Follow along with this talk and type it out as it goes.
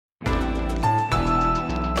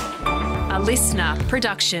A listener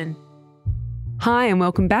production. Hi and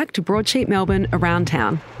welcome back to Broadsheet Melbourne Around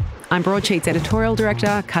Town. I'm Broadsheet's editorial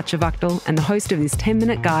director, Katja Vachtel, and the host of this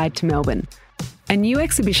 10-minute guide to Melbourne. A new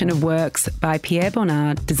exhibition of works by Pierre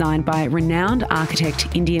Bonnard, designed by renowned architect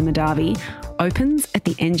India Madhavi, opens at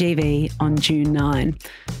the NGV on June 9.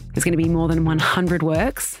 There's going to be more than 100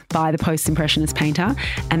 works by the post-impressionist painter,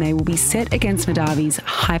 and they will be set against Madhavi's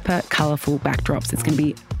hyper-colourful backdrops. It's going to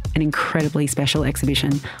be an incredibly special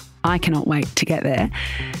exhibition. I cannot wait to get there.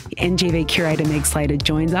 NGV curator Meg Slater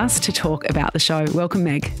joins us to talk about the show. Welcome,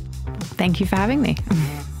 Meg. Thank you for having me.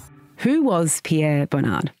 Who was Pierre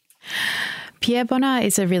Bonnard? Pierre Bonnard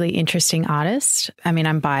is a really interesting artist. I mean,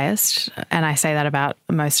 I'm biased, and I say that about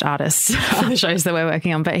most artists for the shows that we're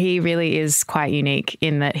working on, but he really is quite unique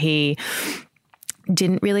in that he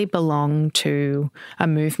didn't really belong to a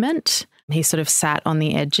movement. He sort of sat on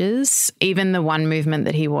the edges. Even the one movement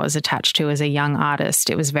that he was attached to as a young artist,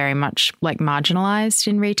 it was very much like marginalised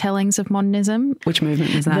in retellings of modernism. Which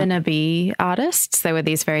movement was that? The Nabi artists. They were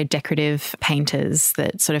these very decorative painters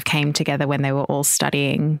that sort of came together when they were all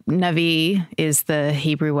studying. Nabi is the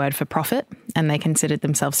Hebrew word for prophet, and they considered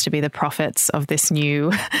themselves to be the prophets of this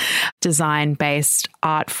new design-based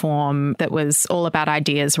art form that was all about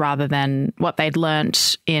ideas rather than what they'd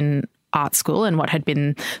learnt in art school and what had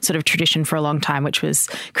been sort of tradition for a long time, which was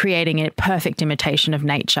creating a perfect imitation of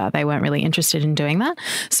nature. They weren't really interested in doing that.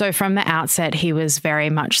 So from the outset, he was very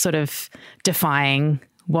much sort of defying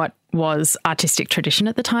what was artistic tradition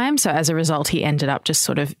at the time. So as a result, he ended up just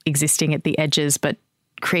sort of existing at the edges, but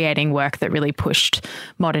creating work that really pushed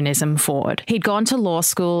modernism forward. He'd gone to law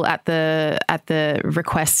school at the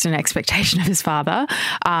request and expectation of his father.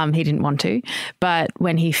 He didn't want to, but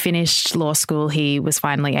when he finished law school, he was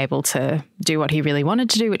finally able to do what he really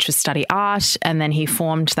wanted to do, which was study art. And then he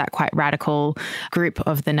formed that quite radical group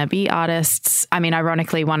of the Nabi artists. I mean,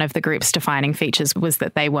 ironically, one of the group's defining features was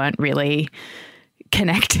that they weren't really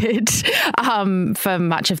connected for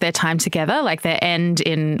much of their time together. Like their end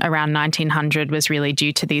in around 1900 was really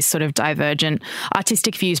due to these sort of divergent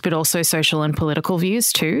artistic views, but also social and political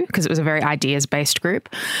views too, because it was a very ideas-based group.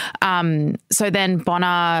 So then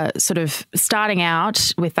Bonnard sort of starting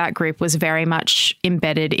out with that group was very much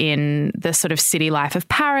embedded in the sort of city life of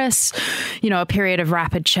Paris, you know, a period of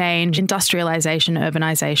rapid change, industrialization,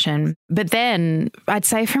 urbanization. But then I'd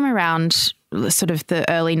say from around sort of the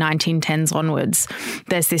early 1910s onwards,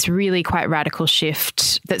 there's this really quite radical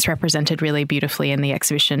shift that's represented really beautifully in the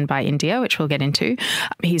exhibition by India, which we'll get into.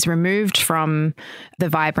 He's removed from the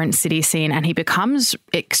vibrant city scene and he becomes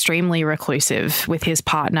extremely reclusive with his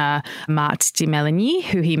partner, Marthe de Melligny,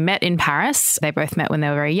 who he met in Paris. They both met when they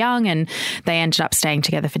were very young and they ended up staying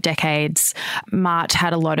together for decades. Marthe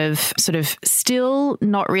had a lot of sort of still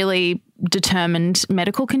not really determined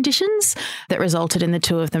medical conditions that resulted in the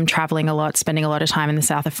two of them traveling a lot, spending a lot of time in the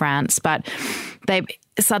south of France. But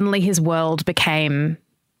suddenly his world became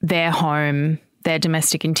their home, their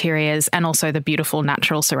domestic interiors, and also the beautiful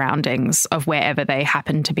natural surroundings of wherever they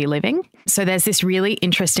happened to be living. So there's this really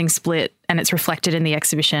interesting split, and it's reflected in the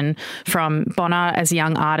exhibition, from Bonnard as a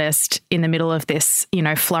young artist in the middle of this, you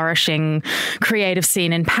know, flourishing creative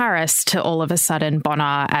scene in Paris to all of a sudden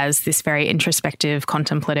Bonnard as this very introspective,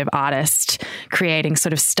 contemplative artist creating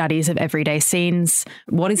sort of studies of everyday scenes.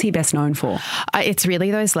 What is he best known for? It's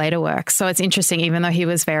really those later works. So it's interesting, even though he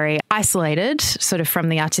was very isolated sort of from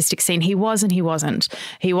the artistic scene, he was and he wasn't.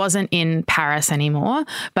 He wasn't in Paris anymore,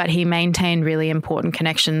 but he maintained really important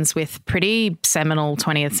connections with pretty seminal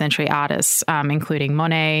 20th century artists, including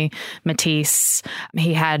Monet, Matisse.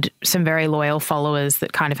 He had some very loyal followers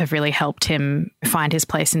that kind of have really helped him find his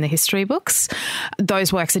place in the history books.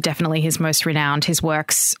 Those works are definitely his most renowned. His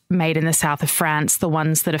works made in the south of France, the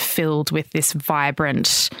ones that are filled with this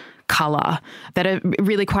vibrant colour that are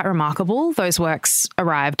really quite remarkable. Those works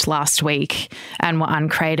arrived last week and were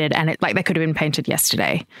uncrated, and they could have been painted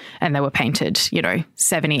yesterday, and they were painted,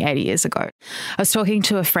 70, 80 years ago. I was talking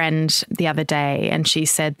to a friend the other day and she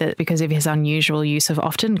said that because of his unusual use of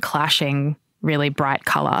often clashing really bright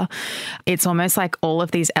colour, it's almost like all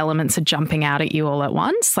of these elements are jumping out at you all at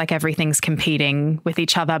once, like everything's competing with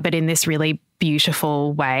each other, but in this really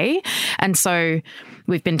beautiful way. And so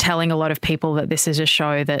we've been telling a lot of people that this is a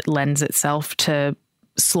show that lends itself to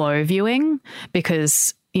slow viewing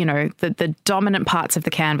because the dominant parts of the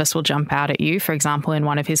canvas will jump out at you. For example, in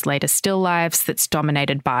one of his latest still lifes that's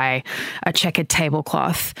dominated by a checkered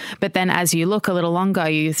tablecloth. But then as you look a little longer,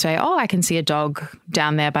 you say, oh, I can see a dog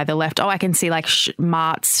down there by the left. Oh, I can see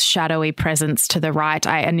Mart's shadowy presence to the right.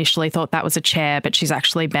 I initially thought that was a chair, but she's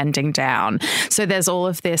actually bending down. So there's all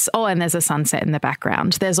of this. Oh, and there's a sunset in the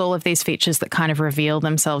background. There's all of these features that kind of reveal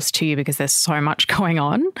themselves to you because there's so much going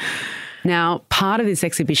on. Now, part of this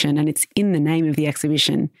exhibition, and it's in the name of the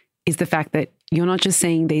exhibition, is the fact that you're not just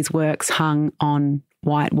seeing these works hung on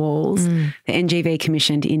white walls. The NGV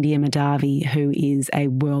commissioned India Madhavi, who is a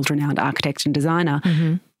world-renowned architect and designer,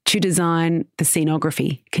 to design the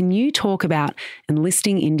scenography. Can you talk about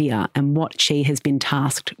enlisting India and what she has been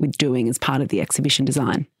tasked with doing as part of the exhibition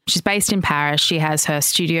design? She's based in Paris. She has her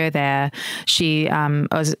studio there. She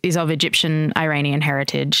is of Egyptian Iranian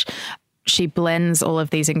heritage. She blends all of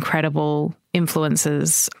these incredible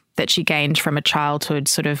influences that she gained from a childhood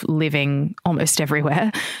sort of living almost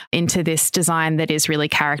everywhere into this design that is really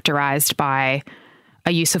characterized by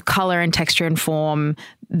a use of color and texture and form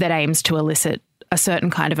that aims to elicit a certain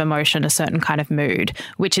kind of emotion, a certain kind of mood,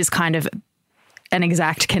 which is kind of an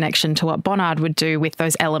exact connection to what Bonnard would do with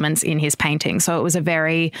those elements in his painting. So it was a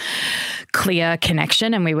very clear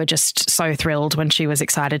connection, and we were just so thrilled when she was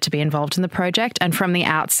excited to be involved in the project. And from the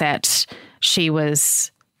outset, she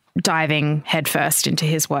was diving headfirst into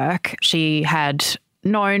his work. She had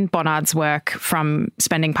known Bonnard's work from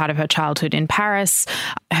spending part of her childhood in Paris.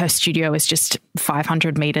 Her studio is just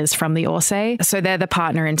 500 metres from the Orsay. So they're the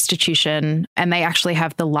partner institution, and they actually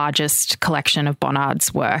have the largest collection of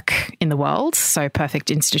Bonnard's work in the world. So perfect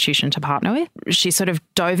institution to partner with. She sort of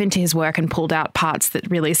dove into his work and pulled out parts that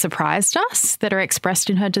really surprised us that are expressed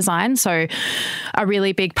in her design. So a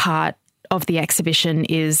really big part of the exhibition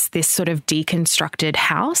is this sort of deconstructed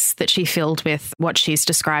house that she filled with what she's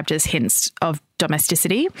described as hints of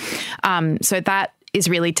domesticity. So that is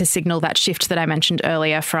really to signal that shift that I mentioned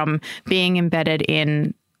earlier from being embedded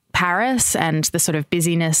in Paris and the sort of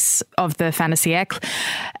busyness of the fin de siècle.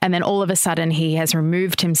 And then all of a sudden he has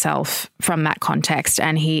removed himself from that context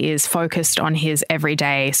and he is focused on his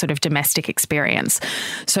everyday sort of domestic experience.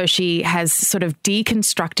 So she has sort of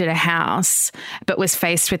deconstructed a house, but was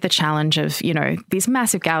faced with the challenge of, you know, these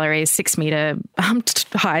massive galleries, 6 metre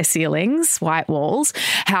high ceilings, white walls.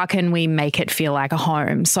 How can we make it feel like a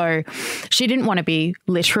home? So she didn't want to be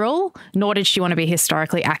literal, nor did she want to be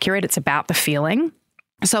historically accurate. It's about the feeling.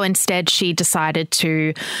 So instead, she decided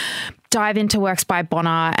to dive into works by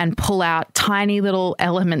Bonnard and pull out tiny little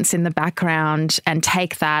elements in the background and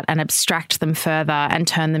take that and abstract them further and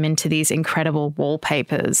turn them into these incredible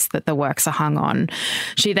wallpapers that the works are hung on.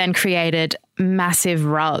 She then created massive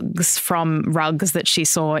rugs from rugs that she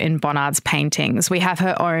saw in Bonnard's paintings. We have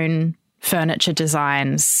her own furniture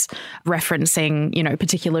designs referencing, you know,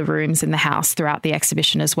 particular rooms in the house throughout the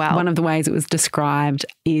exhibition as well. One of the ways it was described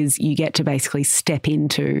is you get to basically step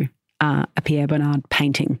into a Pierre Bonnard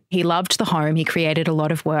painting. He loved the home. He created a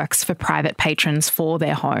lot of works for private patrons for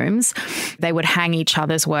their homes. They would hang each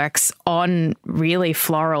other's works on really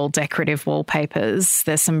floral decorative wallpapers.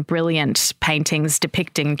 There's some brilliant paintings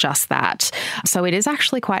depicting just that. So it is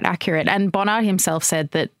actually quite accurate. And Bonnard himself said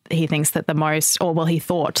that he thinks that he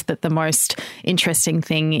thought that the most interesting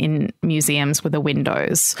thing in museums were the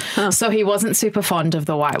windows. So he wasn't super fond of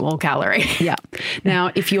the white wall gallery. Yeah.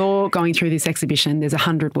 Now, if you're going through this exhibition, there's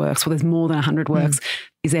 100 works. Well, there's more than 100 works.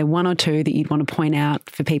 Is there one or two that you'd want to point out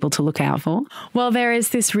for people to look out for? Well, there is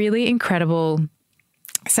this really incredible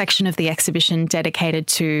section of the exhibition dedicated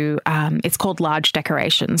to, it's called Large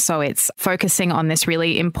Decoration. So it's focusing on this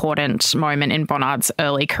really important moment in Bonnard's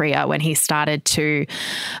early career when he started to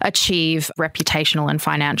achieve reputational and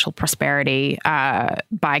financial prosperity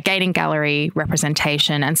by gaining gallery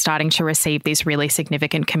representation and starting to receive these really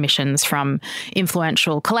significant commissions from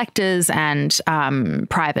influential collectors and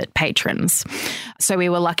private patrons. So we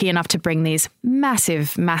were lucky enough to bring these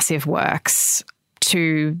massive, massive works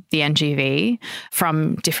to the NGV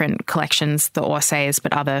from different collections, the Orsays,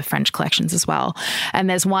 but other French collections as well. And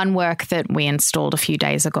there's one work that we installed a few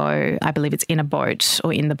days ago. I believe it's in the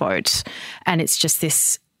boat. And it's just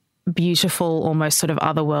this beautiful, almost sort of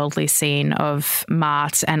otherworldly scene of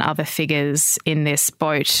Marthe and other figures in this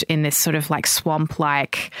boat, in this sort of like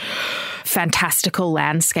swamp-like fantastical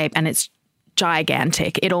landscape. And it's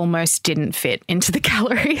gigantic. It almost didn't fit into the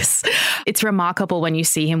galleries. It's remarkable when you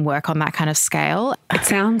see him work on that kind of scale. It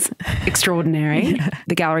sounds extraordinary. Yeah.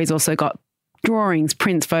 The gallery's also got drawings,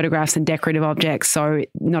 prints, photographs and decorative objects. So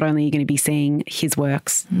not only are you going to be seeing his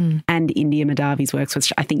works and India Madhavi's works,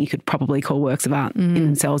 which I think you could probably call works of art in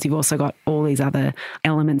themselves, you've also got all these other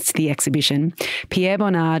elements to the exhibition. Pierre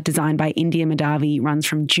Bonnard, designed by India Madhavi, runs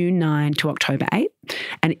from June 9 to October 8.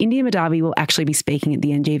 And India Madhavi will actually be speaking at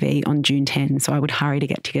the NGV on June 10. So I would hurry to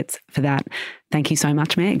get tickets for that. Thank you so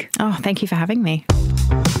much, Meg. Oh, thank you for having me.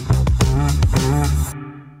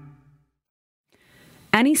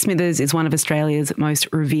 Annie Smithers is one of Australia's most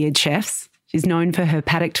revered chefs. She's known for her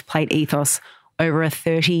paddock plate ethos over a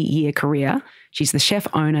 30-year career. She's the chef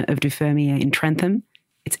owner of Du Fermier in Trentham,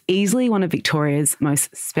 It's easily one of Victoria's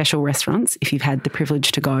most special restaurants if you've had the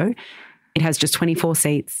privilege to go. It has just 24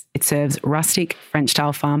 seats. It serves rustic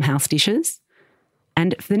French-style farmhouse dishes.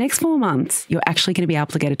 And for the next 4 months, you're actually going to be able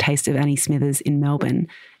to get a taste of Annie Smithers in Melbourne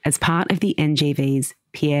as part of the NGV's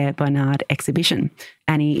Pierre Bonnard exhibition.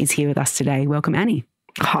 Annie is here with us today. Welcome, Annie.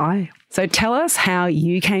 Hi. So tell us how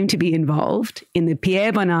you came to be involved in the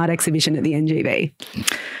Pierre Bonnard exhibition at the NGV.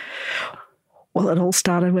 Well, it all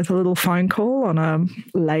started with a little phone call on a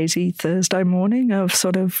lazy Thursday morning of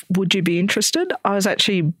sort of, would you be interested? I was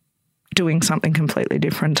actually doing something completely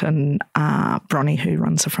different, and Bronnie, who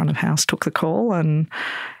runs the front of house, took the call and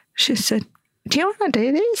she said, do you want to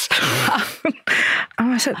do this?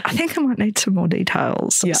 And I said, I think I might need some more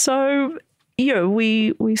details. Yeah. So,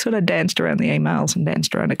 we sort of danced around the emails and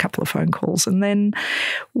danced around a couple of phone calls, and then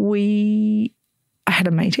I had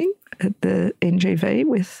a meeting at the NGV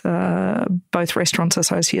with both restaurants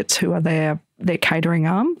associates who are their catering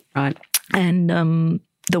arm. Right. And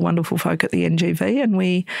the wonderful folk at the NGV, and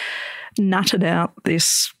we nutted out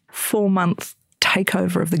this 4-month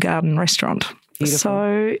takeover of the Garden restaurant. Beautiful.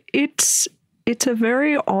 So it's a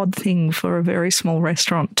very odd thing for a very small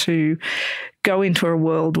restaurant to go into a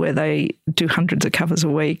world where they do hundreds of covers a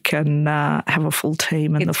week and have a full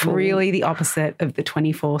team. And it's really the opposite of the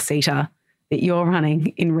 24-seater that you're running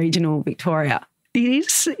in regional Victoria.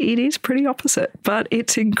 It is pretty opposite, but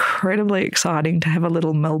it's incredibly exciting to have a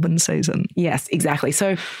little Melbourne season. Yes, exactly.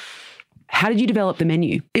 So how did you develop the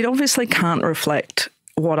menu? It obviously can't reflect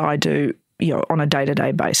what I do, on a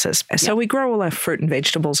day-to-day basis. So we grow all our fruit and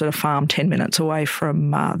vegetables at a farm 10 minutes away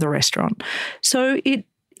from the restaurant. So it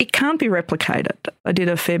can't be replicated. I did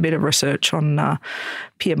a fair bit of research on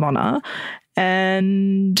Pierre Bonnard,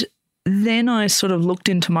 and then I sort of looked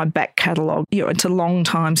into my back catalogue. It's a long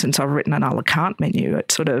time since I've written an a la carte menu.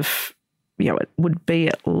 It sort of, it would be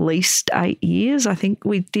at least 8 years. I think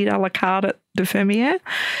we did a la carte at de Fermier.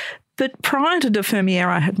 But prior to de Fermier,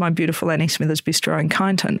 I had my beautiful Annie Smithers Bistro in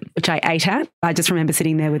Kyneton, which I ate at. I just remember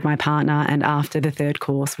sitting there with my partner, and after the third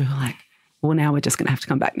course, we were like, well, now we're just going to have to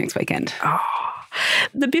come back next weekend. Oh,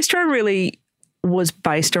 the bistro really was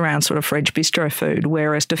based around sort of French bistro food,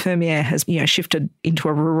 whereas de Fermier has, shifted into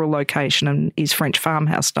a rural location and is French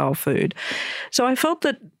farmhouse style food. So I felt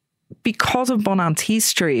that because of Bonnard's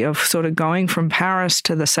history of sort of going from Paris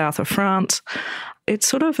to the south of France, it's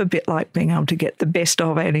sort of a bit like being able to get the best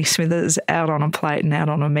of Annie Smithers out on a plate and out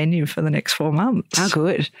on a menu for the next 4 months. How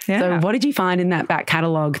good. Yeah. So what did you find in that back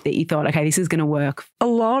catalogue that you thought, okay, this is going to work? A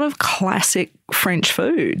lot of classic French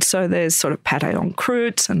food. So there's sort of pâté en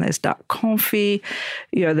croûte, and there's duck confit.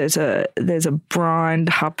 There's a brined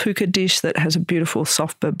harpouka dish that has a beautiful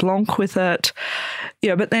soft beurre blanc with it.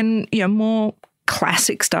 But then, more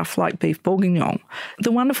classic stuff like beef bourguignon.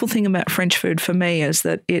 The wonderful thing about French food for me is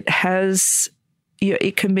that it has,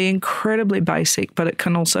 it can be incredibly basic, but it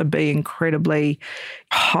can also be incredibly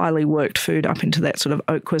highly worked food up into that sort of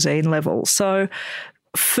haute cuisine level. So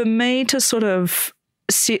for me to sort of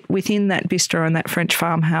sit within that bistro and that French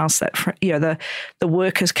farmhouse, that the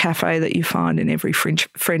workers' cafe that you find in every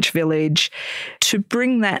French village, to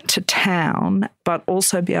bring that to town, but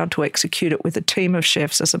also be able to execute it with a team of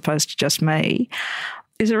chefs as opposed to just me,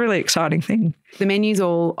 is a really exciting thing. The menu's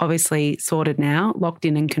all obviously sorted now, locked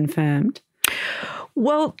in and confirmed.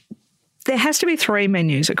 Well, there has to be 3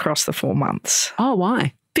 menus across the 4 months. Oh,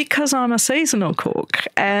 why? Because I'm a seasonal cook,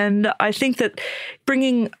 and I think that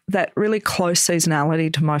bringing that really close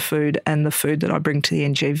seasonality to my food and the food that I bring to the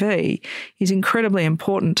NGV is incredibly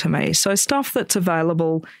important to me. So stuff that's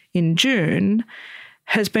available in June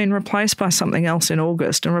has been replaced by something else in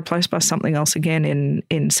August and replaced by something else again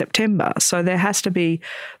in September. So there has to be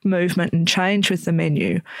movement and change with the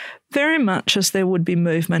menu, very much as there would be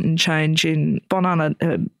movement and change in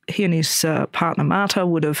Bonnard. He and his partner Marta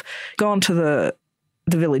would have gone to the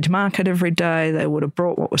village market every day. They would have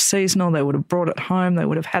brought what was seasonal. They would have brought it home. They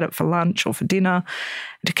would have had it for lunch or for dinner.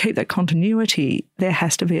 To keep that continuity, there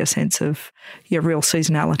has to be a sense of real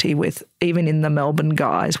seasonality with, even in the Melbourne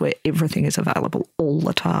guys, where everything is available all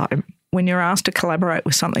the time. When you're asked to collaborate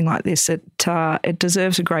with something like this, it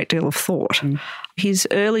deserves a great deal of thought. Mm. His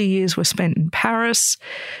early years were spent in Paris.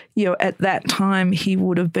 At that time, he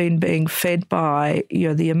would have been being fed by,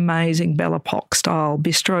 the amazing Belle Epoque style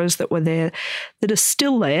bistros that were there, that are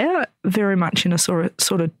still there, very much in a sort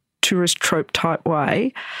of tourist trope type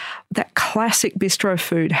way. That classic bistro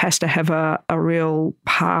food has to have a real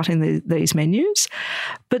part in these menus.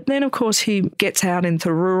 But then, of course, he gets out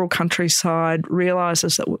into rural countryside,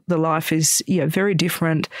 realises that the life is very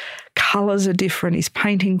different, colours are different, his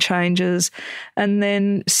painting changes, and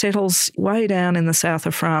then settles way down in the south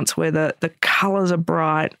of France where the colours are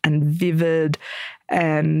bright and vivid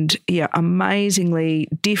and amazingly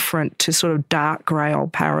different to sort of dark grey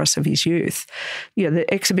old Paris of his youth. The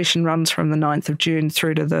exhibition runs from the 9th of June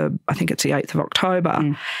through to I think it's the 8th of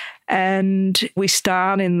October. And we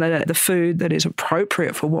start in the food that is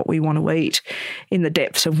appropriate for what we want to eat in the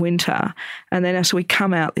depths of winter. And then as we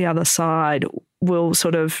come out the other side, we'll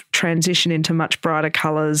sort of transition into much brighter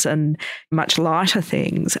colours and much lighter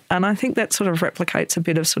things. And I think that sort of replicates a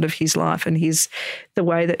bit of sort of his life and the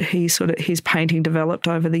way that his painting developed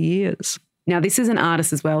over the years. Now, this is an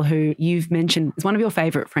artist as well who you've mentioned is one of your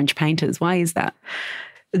favourite French painters. Why is that?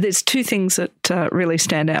 There's two things that really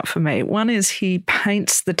stand out for me. One is he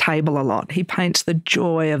paints the table a lot. He paints the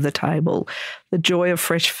joy of the table, the joy of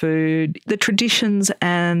fresh food, the traditions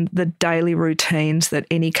and the daily routines that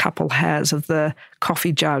any couple has of the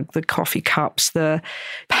coffee jug, the coffee cups, the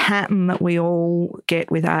pattern that we all get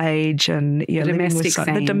with age and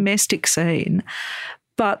the domestic scene.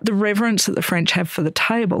 But the reverence that the French have for the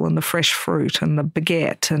table and the fresh fruit and the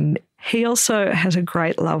baguette. And he also has a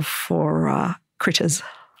great love for critters.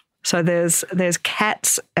 So there's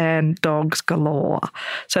cats and dogs galore.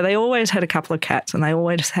 So they always had a couple of cats and they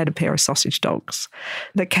always had a pair of sausage dogs.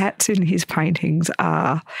 The cats in his paintings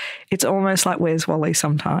it's almost like Where's Wally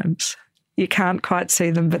sometimes. You can't quite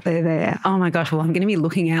see them, but they're there. Oh my gosh, well, I'm going to be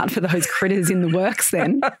looking out for those critters in the works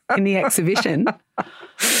then, in the exhibition.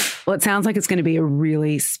 Well, it sounds like it's going to be a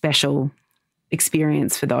really special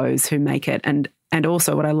experience for those who make it. And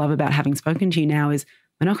also what I love about having spoken to you now is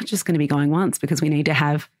we're not just going to be going once because we need to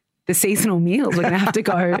have the seasonal meals. We're going to have to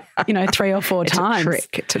go, 3 or 4 times.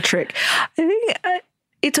 It's a trick. I think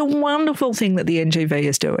it's a wonderful thing that the NGV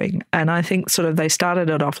is doing. And I think sort of they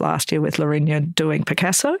started it off last year with Larinya doing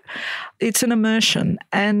Picasso. It's an immersion.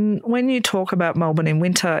 And when you talk about Melbourne in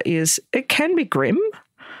winter it can be grim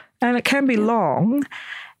and it can be long.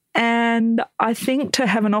 And I think to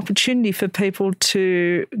have an opportunity for people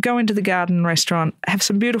to go into the garden restaurant, have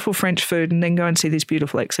some beautiful French food and then go and see this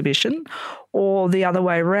beautiful exhibition, or the other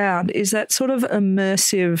way around, is that sort of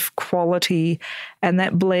immersive quality and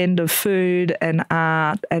that blend of food and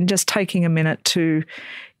art and just taking a minute to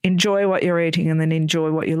enjoy what you're eating and then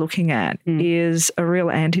enjoy what you're looking at is a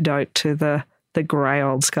real antidote to the grey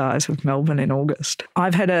old skies of Melbourne in August.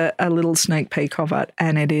 I've had a little sneak peek of it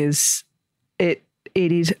and it is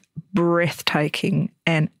breathtaking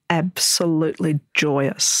and absolutely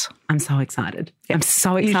joyous. I'm so excited. Yeah. I'm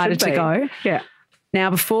so excited to go. Yeah. Now,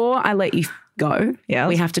 before I let you go,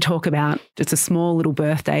 we have to talk about just a small little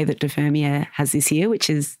birthday that Fermier has this year, which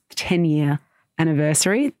is the 10-year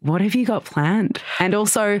anniversary. What have you got planned? And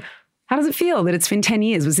also, how does it feel that it's been 10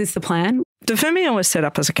 years? Was this the plan? Fermier was set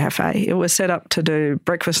up as a cafe. It was set up to do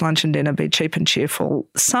breakfast, lunch and dinner, be cheap and cheerful.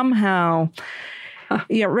 Somehow...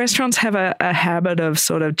 restaurants have a habit of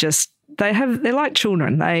sort of they're like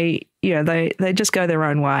children. They just go their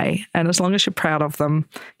own way. And as long as you're proud of them,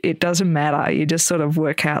 it doesn't matter. You just sort of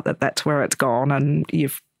work out that that's where it's gone and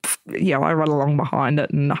I run along behind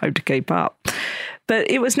it and hope to keep up. But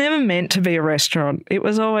it was never meant to be a restaurant. It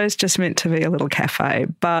was always just meant to be a little cafe.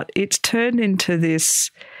 But it's turned into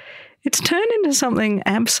something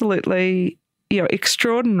absolutely,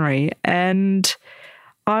 extraordinary. And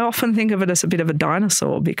I often think of it as a bit of a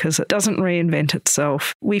dinosaur because it doesn't reinvent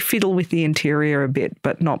itself. We fiddle with the interior a bit,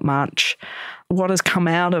 but not much. What has come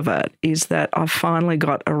out of it is that I've finally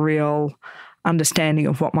got a real understanding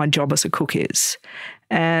of what my job as a cook is.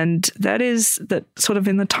 And that is that sort of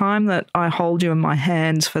in the time that I hold you in my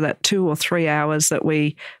hands for that 2 or 3 hours that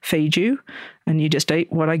we feed you and you just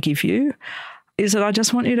eat what I give you, is that I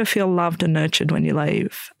just want you to feel loved and nurtured when you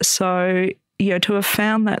leave. So to have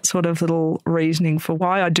found that sort of little reasoning for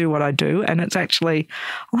why I do what I do, and it's actually,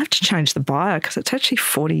 I'll have to change the bio because it's actually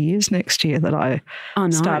 40 years next year that I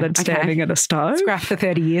started standing at a stove. Scrap the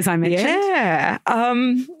 30 years I mentioned. Yeah.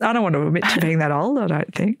 I don't want to admit to being that old, I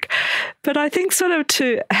don't think. But I think sort of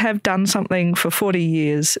to have done something for 40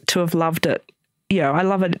 years, to have loved it, I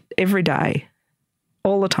love it every day.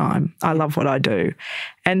 All the time. I love what I do.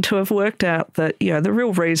 And to have worked out that, the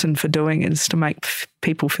real reason for doing it is to make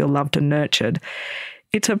people feel loved and nurtured.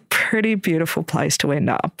 It's a pretty beautiful place to end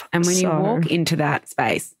up. And when you walk into that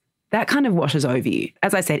space, that kind of washes over you.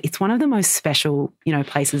 As I said, it's one of the most special,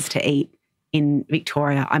 places to eat in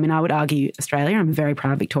Victoria. I mean, I would argue Australia. I'm a very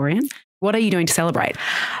proud Victorian. What are you doing to celebrate?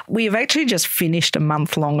 We have actually just finished a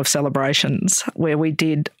month long of celebrations where we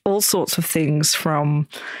did all sorts of things from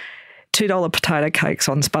 $2 potato cakes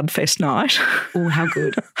on Spudfest night. Oh, how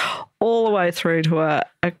good. All the way through to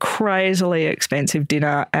a crazily expensive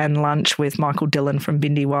dinner and lunch with Michael Dillon from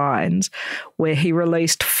Bindi Wines, where he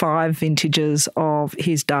released 5 vintages of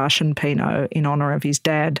his Darshan Pinot in honour of his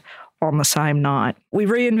dad on the same night. We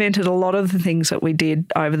reinvented a lot of the things that we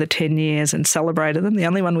did over the 10 years and celebrated them. The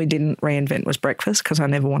only one we didn't reinvent was breakfast, because I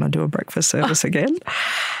never want to do a breakfast service again.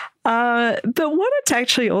 But what it's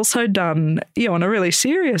actually also done, on a really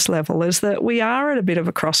serious level, is that we are at a bit of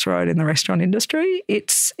a crossroad in the restaurant industry.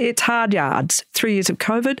 It's hard yards, 3 years of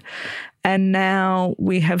COVID, and now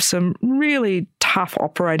we have some really tough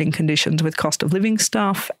operating conditions with cost of living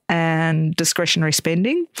stuff and discretionary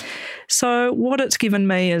spending. So what it's given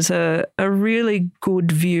me is a really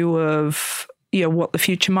good view of what the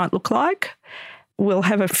future might look like. We'll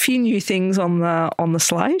have a few new things on the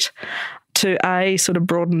slate to sort of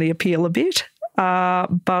broaden the appeal a bit,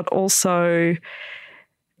 but also,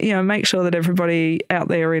 make sure that everybody out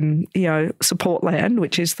there in, support land,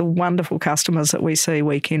 which is the wonderful customers that we see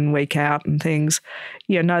week in, week out and things,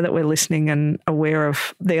 know that we're listening and aware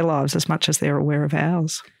of their lives as much as they're aware of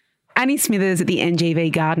ours. Annie Smithers at the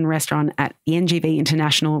NGV Garden Restaurant at the NGV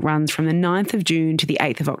International runs from the 9th of June to the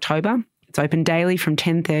 8th of October. It's open daily from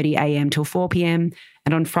 10:30am till 4pm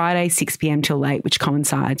and on Friday 6pm till late, which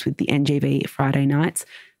coincides with the NGV Friday nights.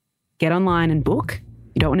 Get online and book.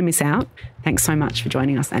 You don't want to miss out. Thanks so much for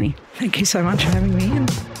joining us, Annie. Thank you so much for having me in.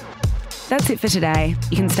 That's it for today.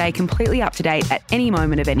 You can stay completely up to date at any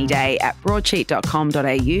moment of any day at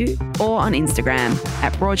broadsheet.com.au or on Instagram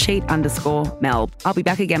at broadsheet_Melb. I'll be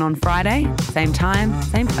back again on Friday, same time,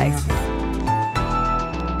 same place.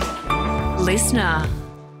 Listener.